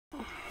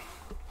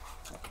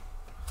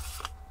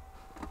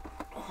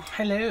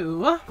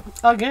Hello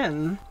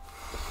again.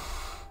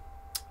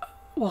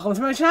 Welcome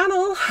to my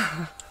channel.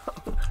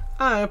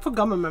 I put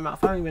gum in my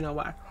mouth. I don't even know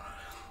why.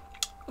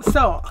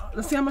 So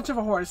let's see how much of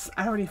a horse.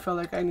 I already feel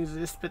like I need to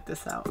just spit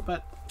this out.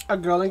 But a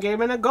girl, a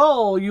game, and a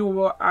goal.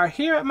 You are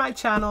here at my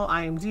channel.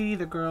 I am Dee,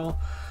 the girl.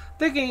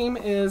 The game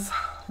is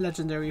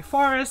Legendary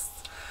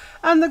Forests,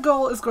 and the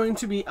goal is going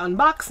to be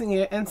unboxing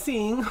it and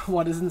seeing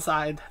what is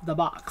inside the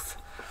box.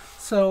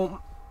 So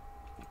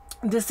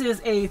this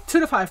is a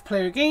 2 to 5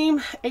 player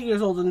game, 8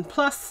 years old and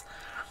plus,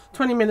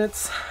 20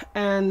 minutes,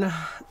 and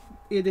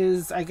it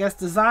is, I guess,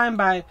 designed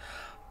by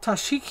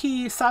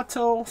Toshiki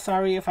Sato.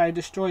 Sorry if I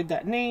destroyed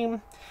that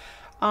name.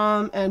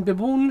 And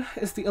Rebooting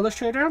is the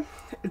illustrator.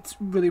 It's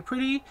really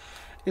pretty.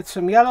 It's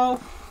from Yellow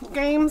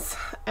Games.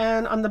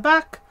 And on the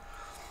back,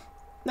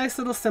 nice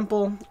little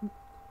simple,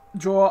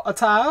 draw a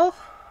tile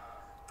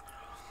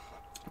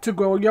to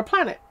grow your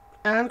planet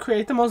and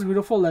create the most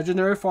beautiful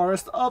legendary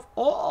forest of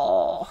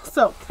all.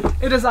 So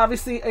it is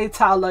obviously a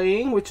tile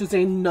laying, which is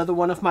another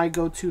one of my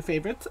go-to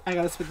favorites. I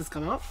gotta spit this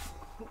gum out.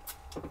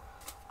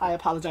 I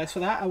apologize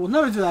for that. I will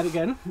never do that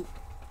again.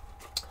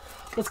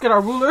 Let's get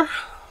our ruler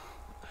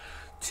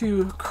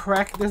to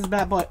crack this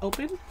bad boy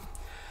open.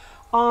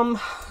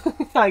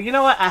 You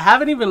know what? I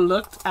haven't even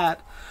looked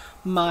at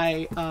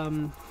my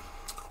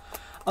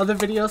other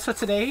videos for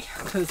today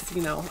because,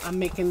 you know, I'm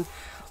making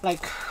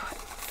like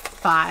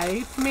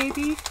 5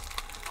 maybe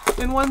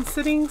in one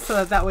sitting,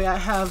 so that way I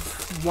have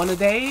one a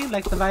day,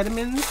 like the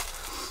vitamins.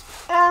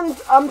 And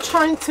I'm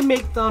trying to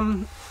make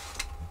them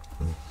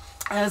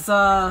as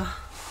under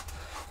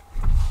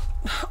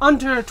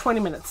 20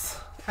 minutes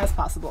as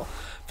possible.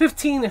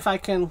 15 if I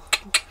can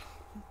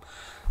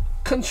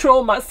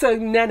control my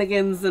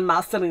shenanigans and my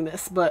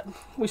silliness, but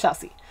we shall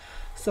see.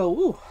 So,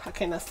 ooh, I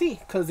cannot see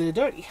because they're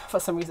dirty for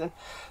some reason.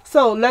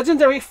 So,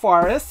 Legendary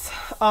Forests.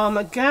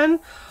 Again,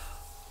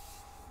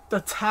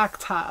 the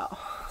tactile.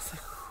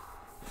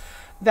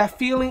 That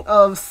feeling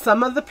of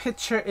some of the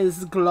picture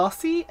is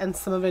glossy and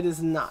some of it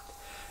is not.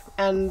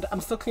 And I'm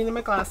still cleaning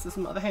my glasses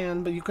on the other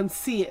hand, but you can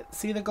see it.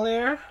 See the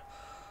glare?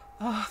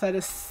 Oh, that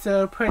is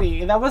so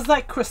pretty. That was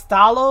like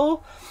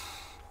Cristallo.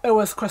 It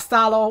was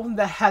Cristallo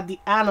that had the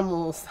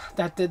animals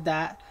that did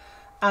that.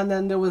 And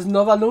then there was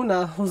Nova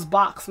Luna, whose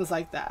box was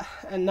like that.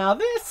 And now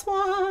this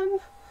one.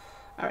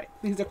 Alright,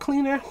 these are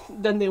cleaner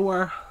than they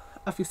were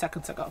a few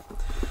seconds ago.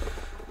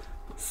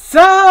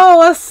 So,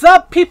 what's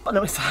up, people?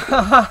 No,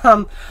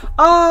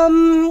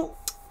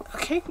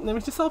 okay, let me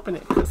just open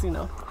it, because, you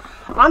know,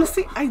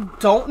 honestly, I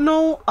don't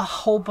know a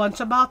whole bunch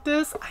about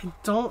this. I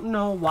don't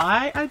know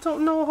why I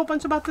don't know a whole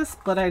bunch about this,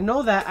 but I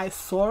know that I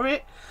saw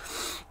it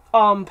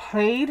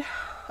played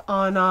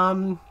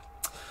on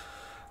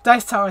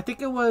Dice Tower. I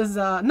think it was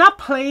not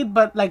played,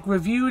 but like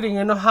reviewed, and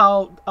you know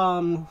how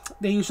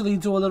they usually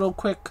do a little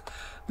quick,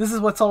 this is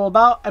what's all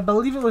about. I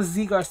believe it was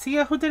Z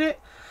Garcia who did it.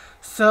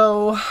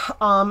 So,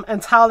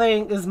 and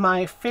tiling is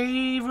my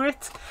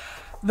favorite.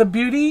 The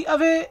beauty of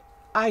it,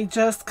 I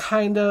just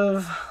kind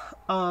of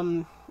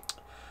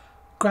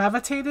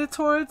gravitated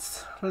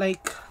towards,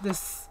 like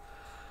this,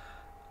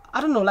 I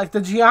don't know, like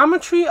the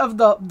geometry of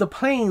the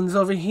planes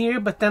over here,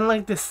 but then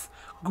like this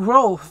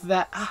growth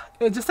that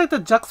it's just like the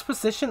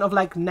juxtaposition of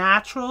like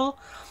natural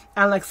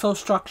and like so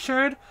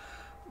structured.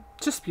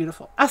 Just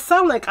beautiful. I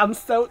sound like I'm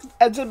so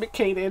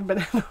educated,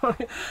 but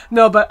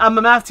no, but I'm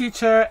a math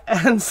teacher,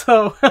 and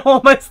so all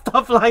my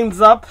stuff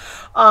lines up.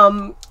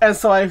 And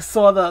so I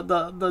saw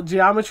the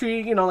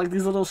geometry, you know, like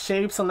these little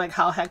shapes and like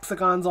how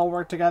hexagons all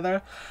work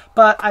together.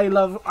 But I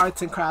love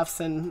arts and crafts,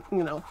 and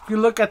you know, if you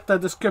look at the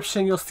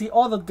description, you'll see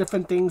all the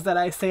different things that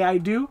I say I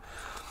do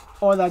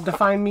or that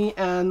define me,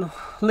 and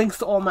links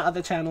to all my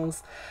other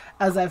channels,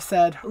 as I've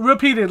said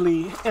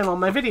repeatedly in all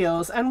my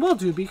videos, and will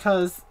do,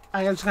 because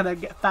I just gotta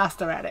get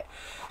faster at it.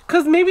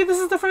 Because maybe this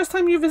is the first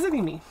time you're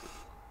visiting me.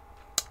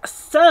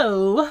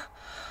 So,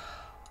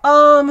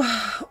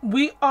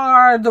 we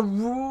are the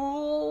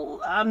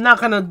rule. I'm not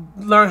gonna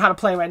learn how to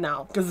play right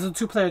now because it's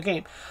a 2-player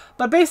game.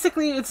 But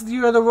basically,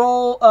 you're the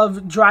role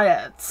of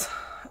dryads,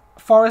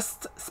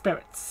 forest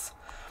spirits.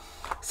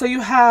 So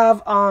you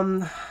have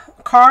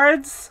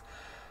cards,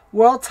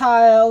 world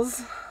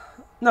tiles.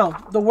 No,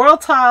 the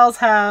world tiles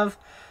have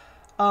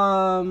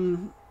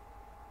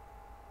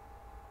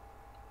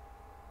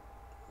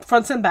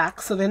fronts and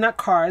backs, so they're not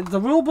cards. The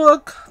rule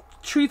book,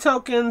 tree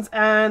tokens,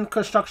 and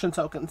construction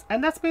tokens,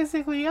 and that's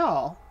basically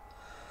all.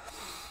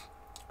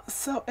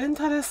 So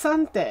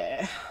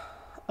interesante.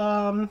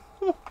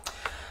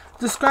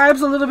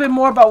 Describes a little bit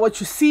more about what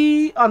you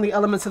see on the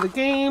elements of the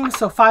game.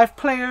 So 5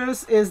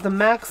 players is the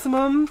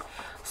maximum.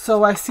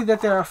 So I see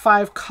that there are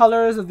 5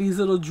 colors of these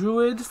little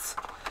druids,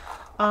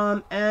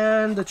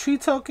 and the tree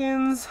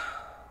tokens.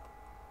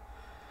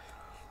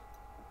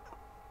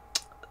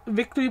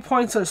 Victory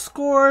points are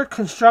scored.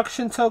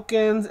 Construction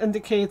tokens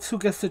indicates who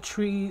gets the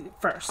tree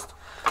first.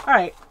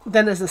 Alright,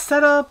 then there's a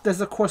setup,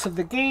 there's a course of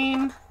the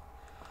game,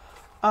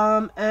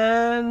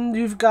 and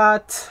you've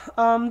got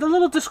the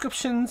little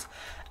descriptions.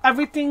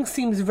 Everything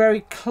seems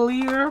very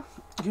clear.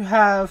 You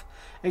have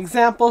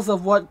examples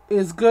of what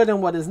is good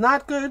and what is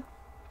not good.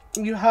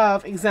 You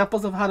have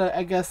examples of how to,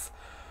 I guess,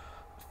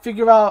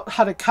 figure out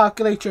how to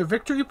calculate your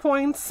victory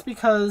points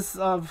because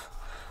of...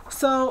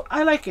 So,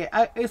 I like it.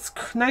 It's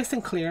nice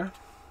and clear.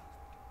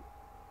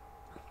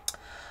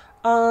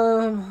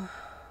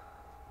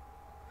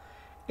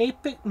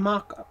 Epic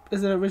Mock-Up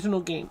is an original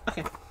game.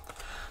 Okay.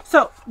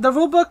 So, the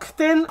rulebook,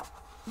 thin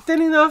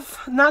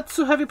enough, not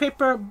too heavy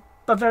paper,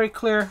 but very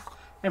clear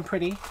and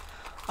pretty.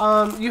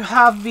 You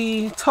have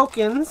the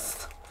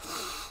tokens.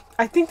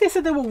 I think they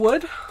said they were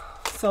wood.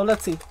 So,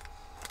 let's see.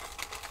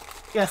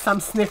 Yes, I'm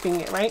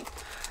sniffing it, right?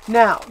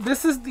 Now,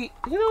 this is the...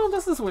 You know,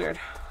 this is weird.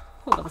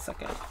 Hold on a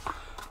second.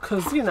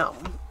 Because, you know,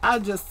 I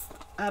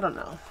don't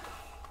know.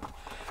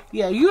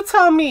 Yeah, you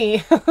tell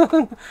me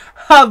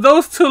how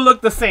those two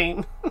look the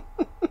same.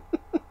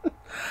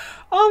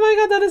 Oh my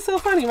god, that is so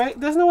funny, right?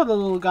 There's no other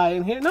little guy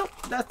in here. Nope,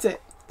 that's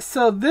it.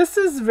 So this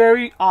is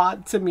very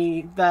odd to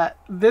me that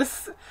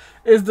this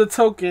is the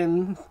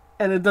token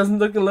and it doesn't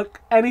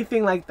look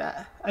anything like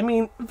that. I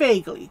mean,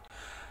 vaguely.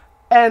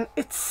 And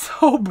it's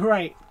so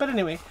bright. But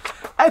anyway,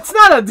 it's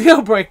not a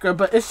deal breaker,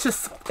 but it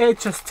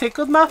just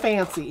tickled my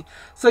fancy.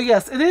 So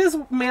yes, it is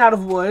made out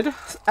of wood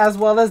as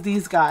well as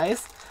these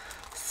guys.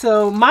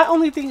 So my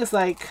only thing is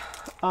like,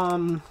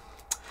 I'm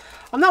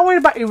not worried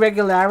about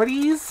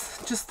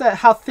irregularities, just that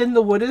how thin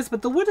the wood is,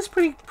 but the wood is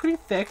pretty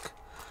thick.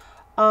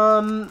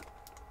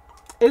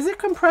 Is it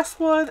compressed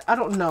wood? I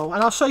don't know.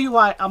 And I'll show you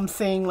why I'm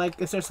saying,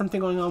 like, is there something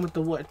going on with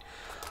the wood?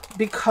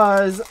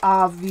 Because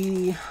of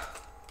the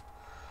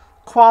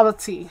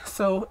quality.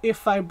 So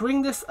if I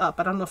bring this up,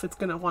 I don't know if it's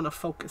going to want to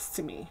focus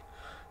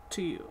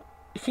to you.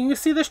 Can you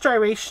see the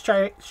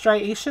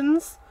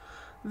striations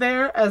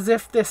there? As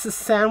if this is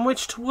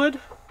sandwiched wood?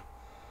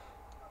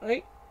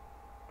 Right?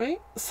 Right?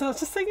 So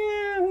it's just like,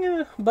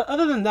 yeah. But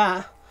other than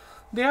that,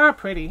 they are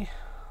pretty.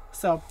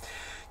 So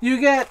you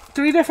get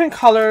 3 different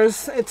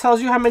colors. It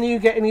tells you how many you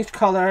get in each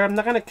color. I'm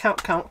not going to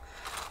count.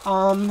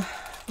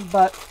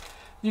 But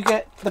you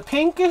get the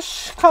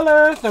pinkish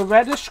color, the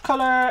reddish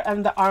color,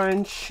 and the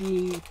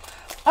orangey.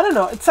 I don't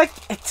know. It's like,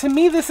 to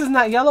me, this is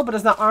not yellow, but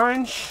it's not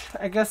orange.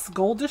 I guess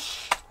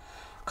goldish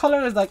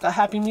color is like a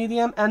happy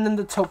medium. And then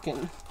the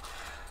token.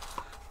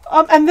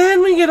 And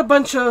then we get a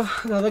bunch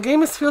of, the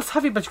game feels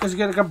heavy, but because you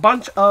get like a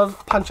bunch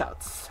of punch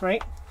outs,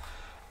 right?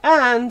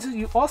 And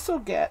you also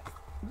get,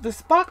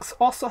 this box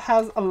also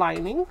has a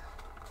lining.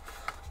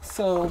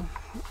 So,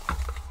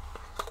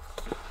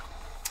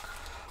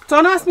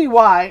 don't ask me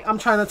why I'm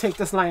trying to take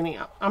this lining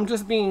out. I'm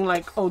just being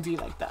like OD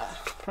like that,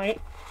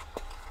 right?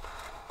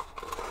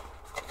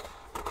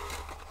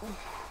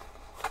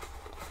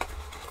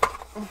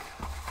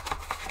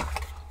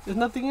 There's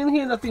nothing in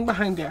here, nothing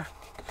behind there.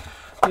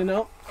 You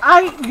know?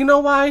 You know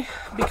why?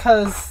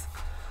 Because,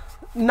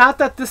 not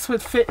that this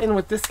would fit in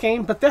with this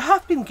game, but there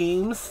have been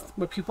games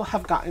where people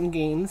have gotten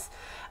games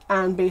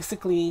and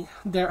basically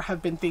there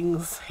have been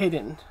things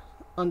hidden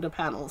under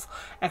panels.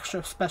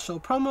 Extra special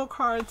promo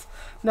cards.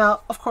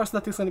 Now, of course,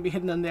 nothing's going to be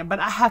hidden in there, but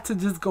I had to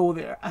just go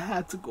there. I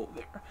had to go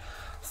there.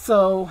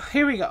 So,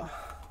 here we go.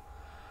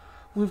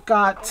 We've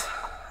got,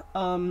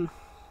 all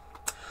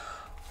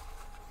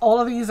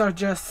of these are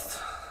just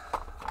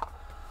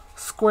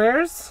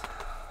squares.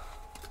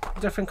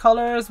 Different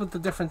colors with the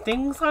different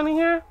things on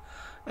here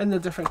and the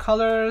different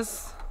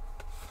colors,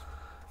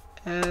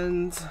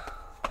 and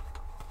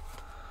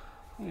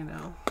you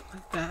know,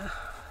 like that.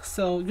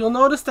 So you'll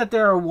notice that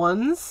there are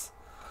ones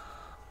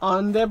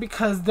on there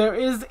because there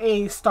is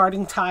a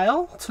starting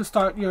tile to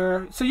start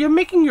your, so you're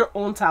making your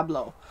own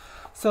tableau.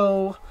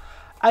 So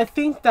I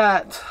think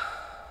that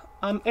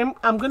I'm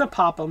gonna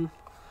pop them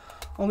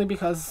only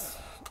because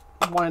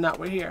why not,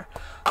 we're here.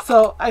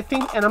 So I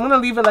think, and I'm gonna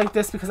leave it like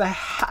this because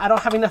I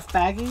don't have enough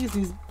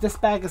baggies. This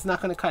bag is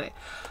not gonna cut it.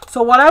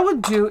 So what I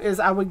would do is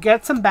I would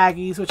get some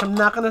baggies, which I'm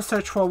not gonna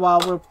search for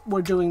while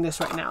we're doing this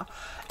right now,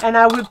 and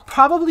I would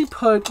probably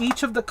put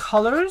each of the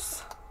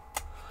colors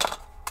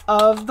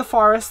of the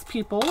forest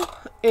people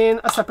in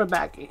a separate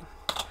baggie.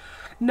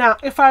 Now,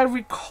 if I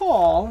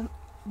recall,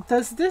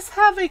 does this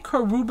have a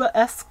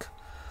Karuba-esque?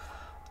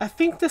 I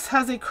think this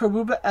has a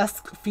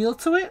Karuba-esque feel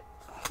to it.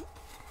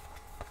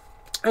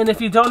 And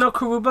if you don't know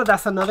Karuba,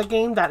 that's another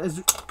game that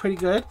is pretty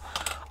good.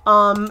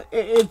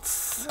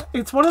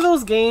 It's one of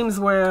those games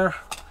where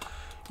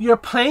you're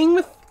playing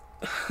with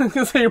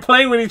so you're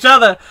playing with each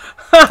other.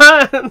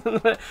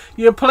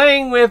 You're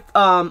playing with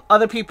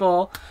other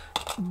people,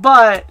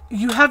 but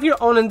you have your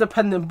own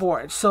independent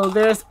board. So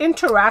there's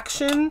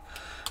interaction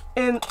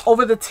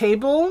over the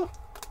table.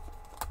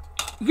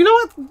 You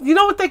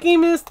know what that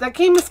game is? That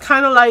game is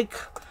kind of like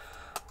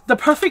the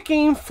perfect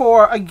game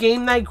for a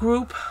game night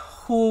group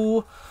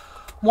who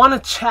want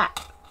to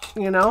chat,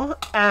 you know?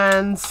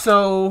 And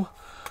so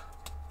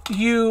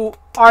you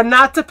are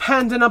not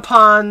dependent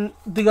upon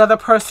the other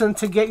person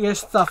to get your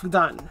stuff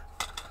done.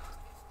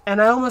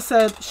 And I almost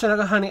said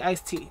sugar honey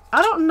iced tea.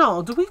 I don't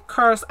know. Do we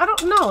curse? I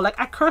don't know. Like,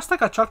 I curse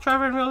like a truck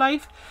driver in real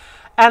life.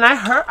 And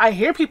I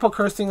hear people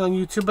cursing on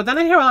YouTube, but then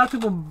I hear a lot of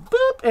people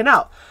boop and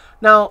out.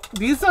 Now,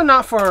 these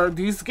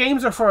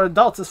games are for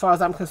adults as far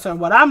as I'm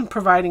concerned. What I'm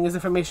providing is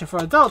information for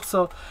adults.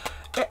 So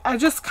I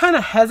just kind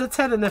of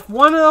hesitate, and if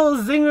one of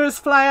those zingers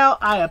fly out,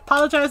 I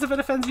apologize if it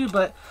offends you,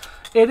 but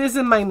it is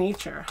in my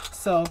nature.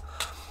 So,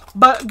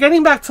 but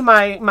getting back to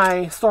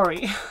my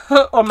story,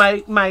 or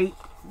my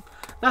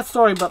not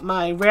story, but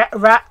my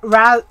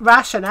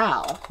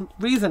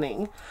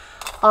reasoning,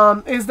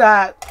 is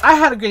that I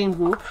had a game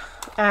group,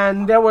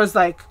 and there was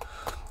like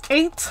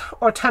 8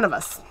 or 10 of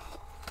us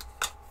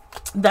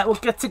that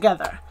would get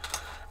together,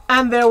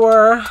 and there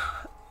were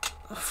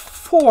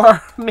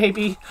 4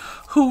 maybe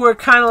who were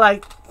kind of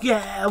like,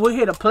 yeah, we're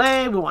here to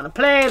play, we want to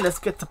play, let's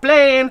get to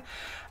playing.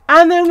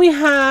 And then we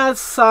had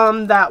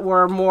some that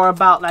were more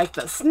about like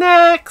the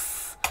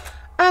snacks,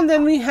 and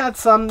then we had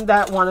some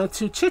that wanted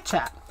to chit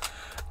chat.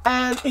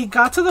 And it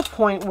got to the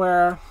point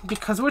where,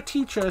 because we're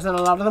teachers, and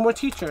a lot of them were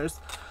teachers,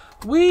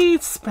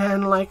 we'd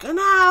spend like an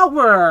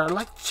hour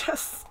like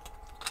just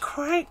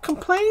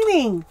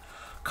complaining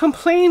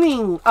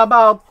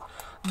about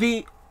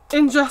the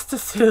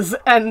injustices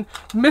and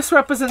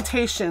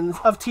misrepresentations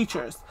of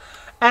teachers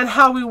and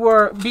how we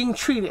were being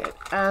treated.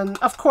 And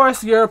of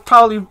course, you're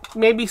probably,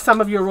 maybe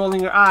some of you are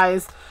rolling your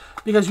eyes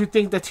because you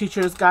think that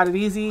teachers got it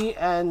easy,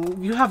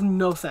 and you have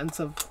no sense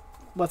of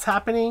what's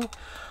happening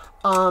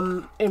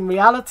in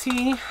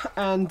reality.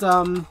 And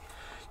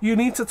you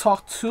need to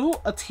talk to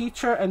a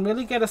teacher and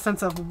really get a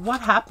sense of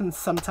what happens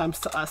sometimes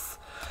to us.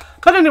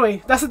 But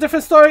anyway, that's a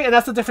different story, and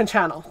that's a different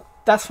channel.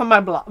 That's for my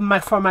blog,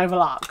 for my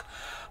vlog.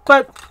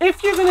 But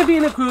if you're going to be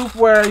in a group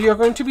where you're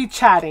going to be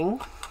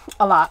chatting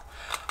a lot,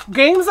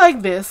 games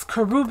like this,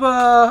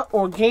 Karuba,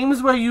 or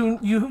games where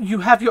you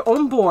have your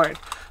own board.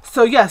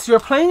 So yes, you're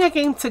playing a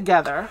game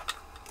together,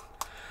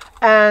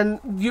 and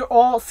you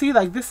all see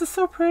like, this is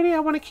so pretty, I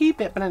want to keep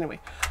it. But anyway,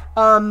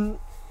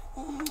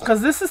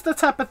 because this is the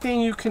type of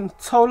thing you can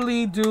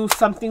totally do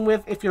something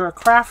with if you're a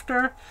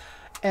crafter,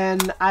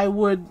 and I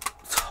would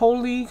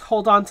totally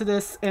hold on to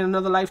this in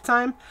another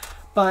lifetime.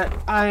 But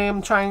I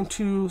am trying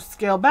to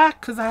scale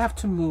back because I have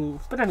to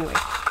move. But anyway,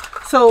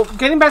 so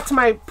getting back to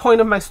my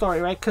point of my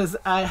story, right? Because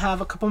I have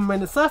a couple more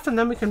minutes left, and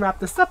then we can wrap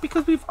this up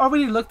because we've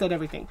already looked at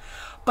everything.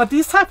 But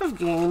these type of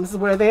games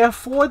where they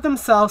afford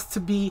themselves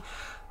to be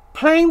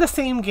playing the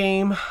same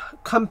game,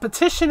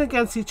 competition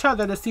against each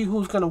other to see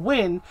who's going to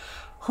win,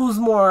 who's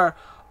more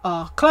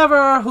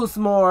clever, who's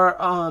more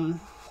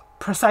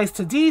precise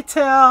to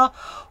detail,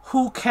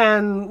 who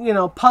can, you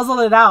know, puzzle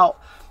it out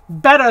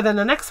better than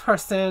the next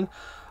person,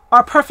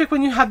 are perfect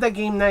when you have that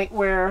game night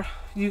where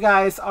you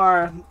guys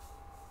are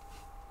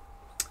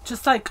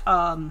just like,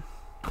 you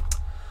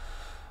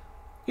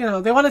know,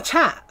 they want to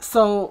chat.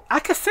 So I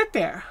could sit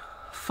there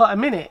for a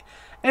minute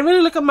and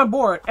really look at my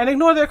board and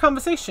ignore their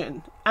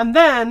conversation. And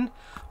then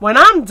when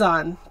I'm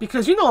done,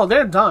 because you know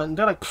they're done,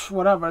 they're like,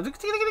 whatever,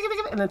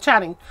 and they're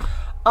chatting,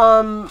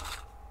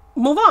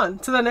 move on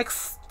to the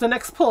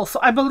next pull. So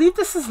I believe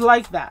this is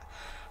like that.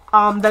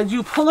 That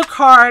you pull a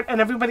card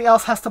and everybody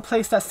else has to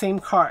place that same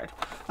card.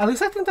 At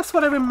least I think that's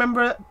what I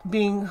remember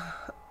being.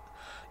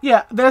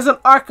 Yeah, there's an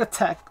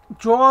architect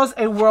draws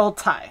a world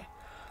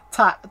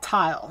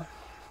tile.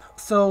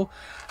 So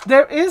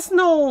there is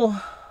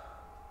no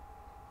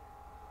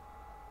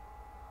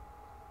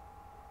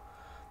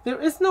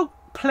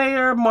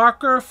player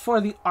marker for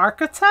the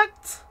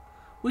architect,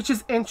 which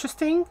is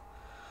interesting.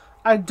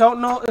 I don't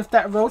know if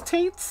that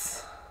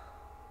rotates.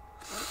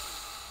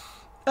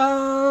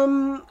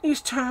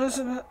 Each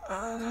turn.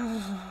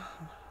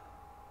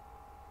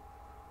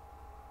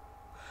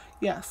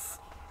 Yes.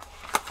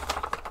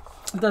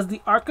 Does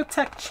the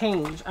architect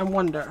change? I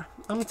wonder.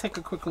 Let me take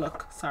a quick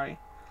look. Sorry.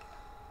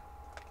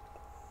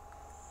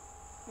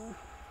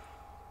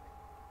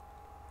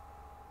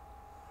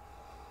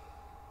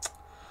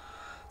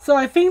 So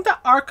I think the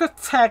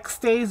architect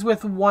stays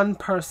with one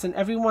person.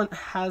 Everyone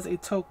has a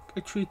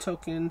tree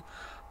token.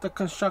 The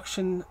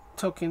construction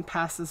token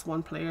passes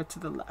one player to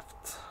the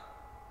left.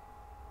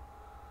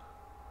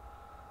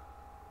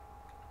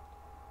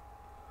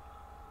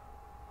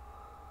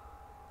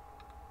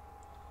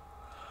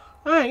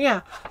 Alright,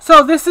 yeah.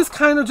 So this is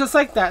kind of just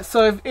like that.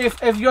 So if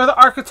you're the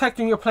architect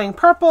and you're playing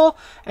purple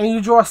and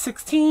you draw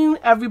 16,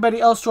 everybody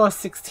else draws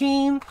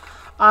 16.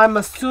 I'm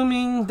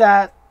assuming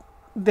that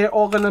they're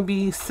all going to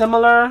be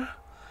similar.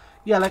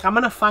 Yeah, like I'm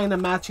going to find a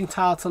matching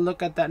tile to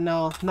look at that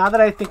now. Now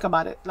that I think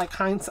about it. Like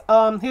here's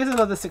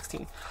another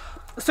 16.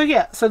 So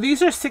yeah, so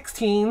these are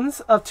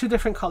 16s of 2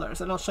 different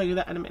colors, and I'll show you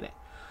that in a minute.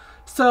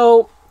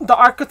 So the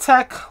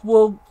architect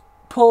will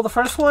pull the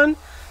first one,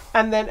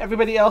 and then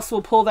everybody else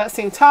will pull that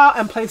same tile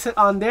and place it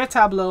on their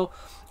tableau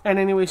in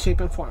any way, shape,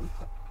 and form.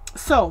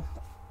 So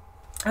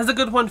that's a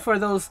good one for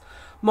those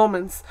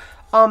moments.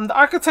 The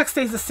architect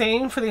stays the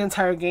same for the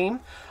entire game.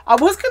 I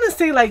was going to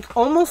say, like,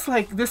 almost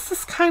like this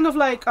is kind of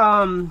like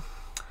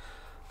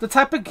the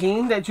type of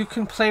game that you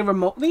can play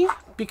remotely,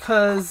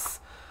 because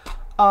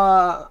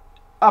a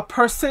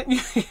person,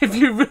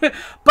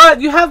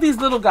 but you have these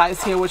little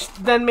guys here, which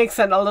then makes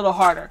it a little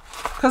harder.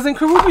 Because in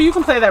Karuba, you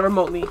can play that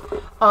remotely.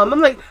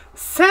 I'm like,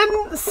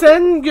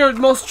 send your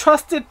most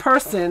trusted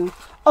person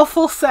a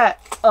full set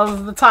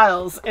of the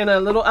tiles in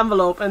a little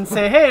envelope and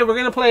say, hey, we're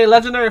going to play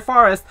Legendary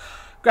Forest.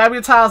 grab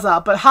your tiles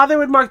out. But how they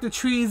would mark the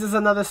trees is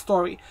another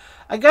story.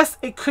 I guess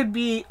it could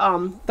be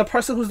the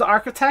person who's the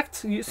architect,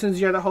 since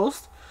you're the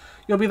host.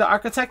 You'll be the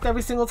architect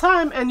every single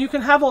time, and you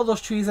can have all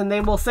those trees, and they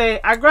will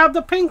say, I grabbed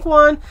the pink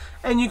one,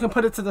 and you can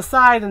put it to the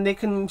side, and they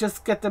can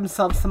just get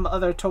themselves some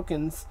other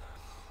tokens,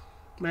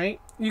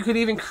 right? You could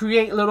even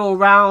create little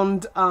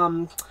round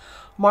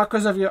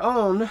markers of your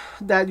own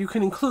that you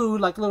can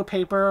include, like little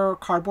paper or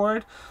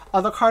cardboard,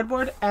 other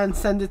cardboard, and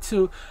send it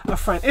to a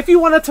friend. If you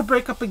wanted to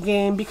break up a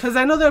game, because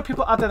I know there are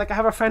people out there, like I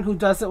have a friend who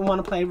doesn't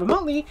want to play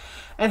remotely,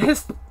 and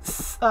his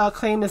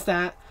claim is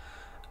that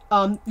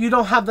you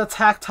don't have the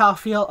tactile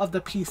feel of the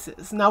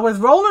pieces. Now with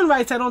roll and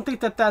writes, I don't think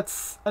that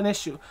that's an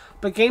issue.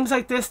 But games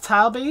like this,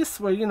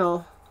 tile-based, where, you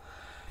know,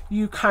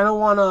 you kind of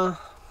want to,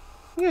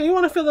 you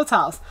want to feel the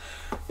tiles.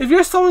 If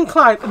you're so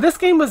inclined, this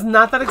game was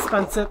not that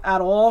expensive at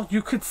all.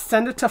 You could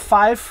send it to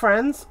 5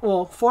 friends,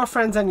 well, 4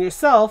 friends and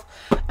yourself,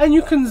 and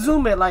you can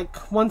Zoom it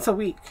like once a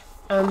week.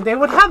 And they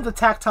would have the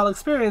tactile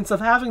experience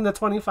of having the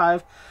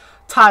 25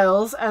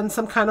 tiles and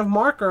some kind of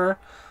marker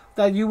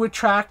that you would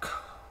track,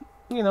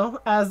 you know,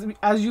 as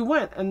you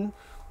went. And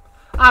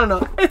I don't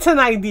know, it's an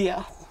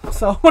idea.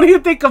 So what do you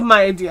think of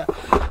my idea?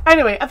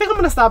 Anyway, I think I'm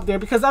going to stop there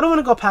because I don't want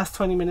to go past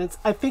 20 minutes.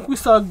 I think we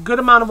saw a good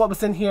amount of what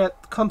was in here.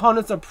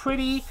 Components are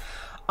pretty.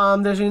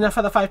 There's enough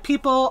for the 5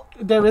 people.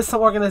 There is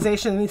some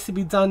organization that needs to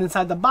be done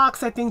inside the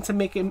box, I think, to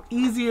make it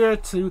easier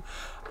to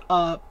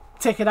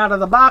take it out of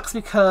the box,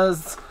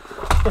 because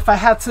if I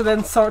had to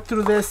then sort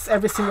through this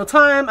every single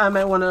time, I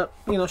might want to,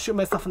 you know, shoot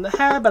myself in the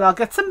head. But I'll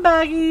get some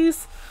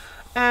baggies,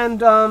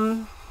 and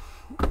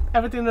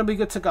everything will be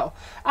good to go.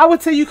 I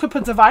would say you could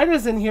put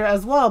dividers in here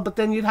as well, but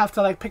then you'd have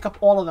to like pick up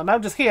all of them.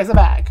 I'm just, here's a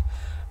bag,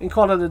 and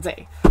call it a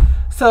day.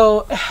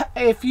 So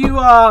if you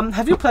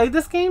have you played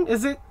this game?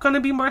 Is it going to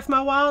be worth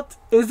my while?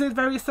 Is it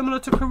very similar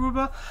to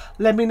Karuba?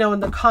 Let me know in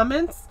the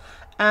comments.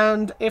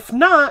 And if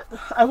not,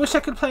 I wish I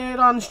could play it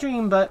on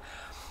stream, but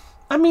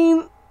I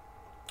mean,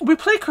 we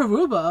play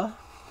Karuba.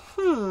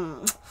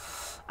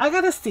 I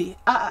gotta see.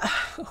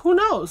 Who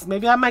knows?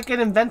 Maybe I might get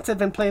inventive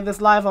and play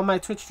this live on my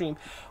Twitch stream.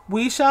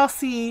 We shall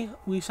see.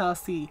 We shall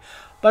see.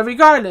 But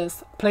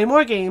regardless, play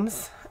more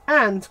games.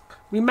 And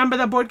remember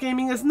that board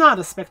gaming is not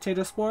a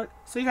spectator sport.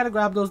 So you gotta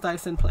grab those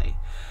dice and play.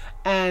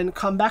 And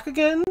come back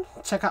again.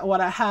 Check out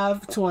what I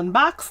have to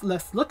unbox.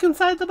 Let's look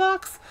inside the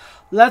box.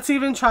 Let's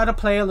even try to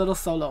play a little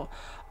solo.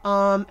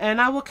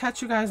 And I will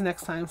catch you guys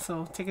next time.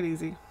 So take it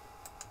easy.